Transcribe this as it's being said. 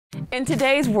In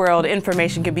today's world,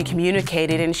 information can be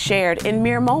communicated and shared in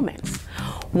mere moments.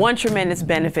 One tremendous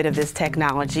benefit of this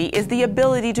technology is the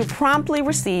ability to promptly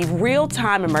receive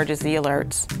real-time emergency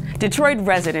alerts. Detroit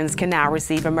residents can now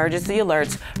receive emergency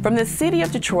alerts from the City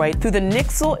of Detroit through the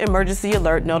Nixle Emergency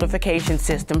Alert Notification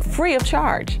System free of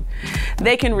charge.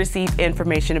 They can receive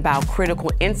information about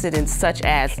critical incidents such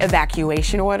as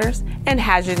evacuation orders and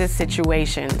hazardous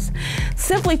situations.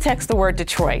 Simply text the word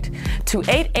Detroit to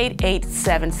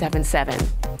 888-777.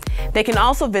 They can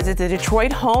also visit the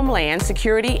Detroit Homeland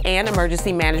Security and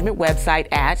Emergency Management website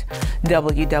at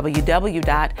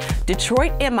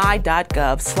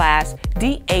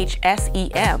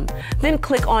www.detroitmi.gov/DHSEM. Then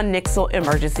click on Nixle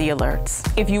Emergency Alerts.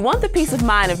 If you want the peace of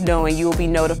mind of knowing you will be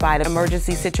notified of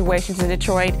emergency situations in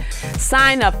Detroit,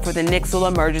 sign up for the Nixle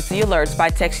Emergency Alerts by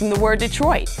texting the word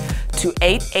Detroit to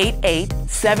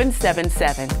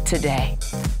 888-777 today.